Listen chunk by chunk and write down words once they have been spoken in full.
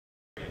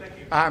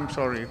I'm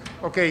sorry.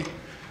 Okay.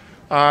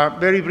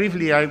 Very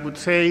briefly, I would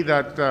say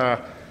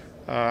that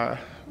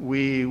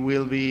we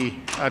will be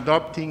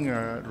adopting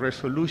a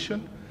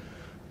resolution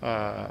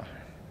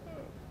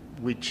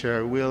which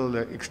will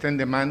extend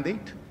the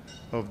mandate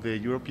of the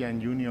European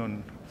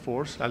Union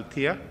force,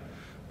 Althea,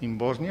 in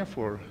Bosnia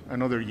for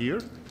another year,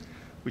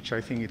 which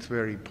I think is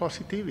very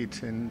positive. It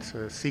sends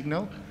a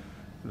signal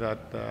that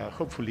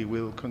hopefully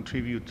will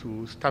contribute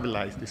to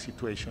stabilize the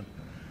situation.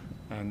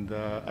 And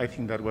I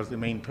think that was the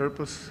main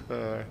purpose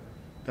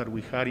that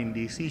we had in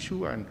this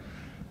issue, and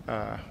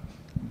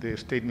the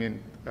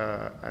statement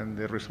and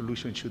the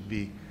resolution should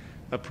be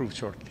approved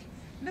shortly.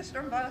 Mr.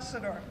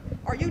 Ambassador,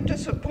 are you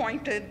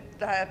disappointed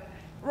that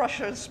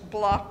Russia's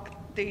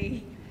blocked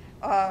the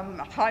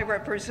High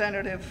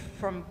Representative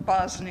from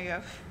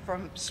Bosnia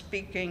from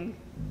speaking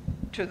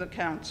to the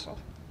Council?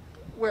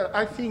 Well,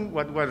 I think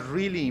what was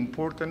really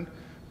important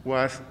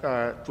was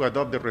to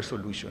adopt the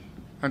resolution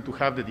and to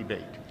have the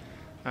debate.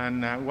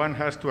 And one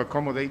has to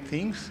accommodate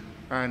things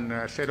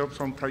and set up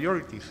some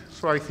priorities.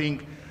 So I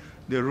think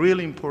the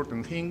really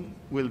important thing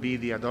will be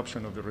the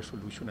adoption of the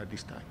resolution at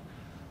this time.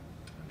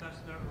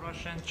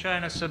 Russia and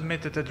China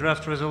submitted a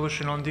draft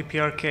resolution on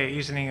DPRK,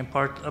 easing a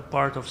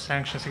part of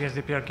sanctions against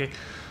DPRK.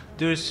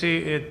 Do you see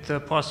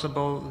it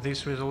possible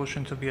this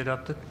resolution to be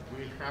adopted?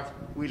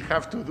 We'll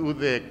have to do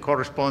the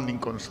corresponding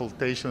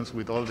consultations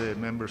with all the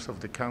members of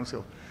the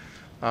Council,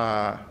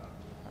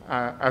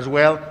 as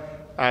well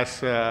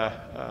as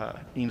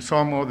in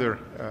some other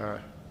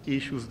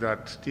issues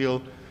that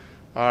still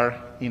are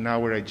in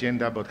our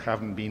agenda but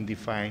haven't been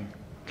defined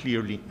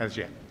clearly as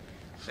yet.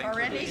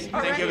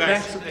 Thank you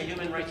guys. The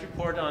Human Rights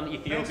Report on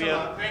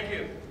Ethiopia. Thank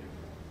you.